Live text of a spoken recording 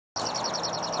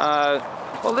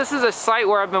Well, this is a site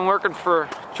where I've been working for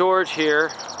George here,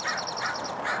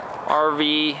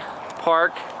 RV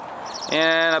park,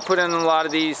 and I put in a lot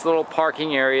of these little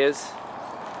parking areas,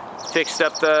 fixed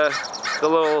up the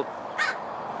little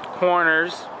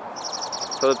corners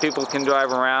so that people can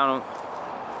drive around,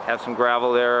 have some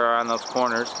gravel there around those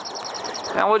corners.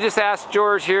 Now we'll just ask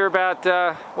George here about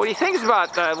what do you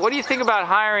think about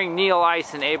hiring Neil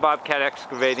Ice and A Bobcat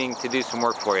Excavating to do some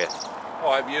work for you? Oh,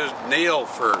 I've used Neil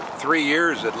for 3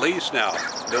 years at least now,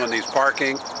 doing these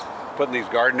parking, putting these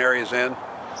garden areas in.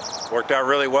 Worked out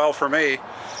really well for me.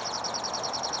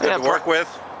 Good to work with.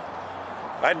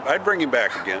 I'd bring him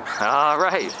back again. All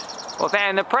right. Well,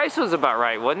 and the price was about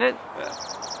right, wasn't it? Yeah.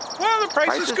 Well, the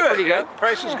price is good. Pretty good. Yeah, the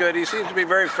price is good. He seems to be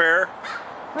very fair.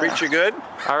 Treats you good.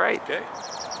 All right. Okay.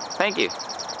 Thank you.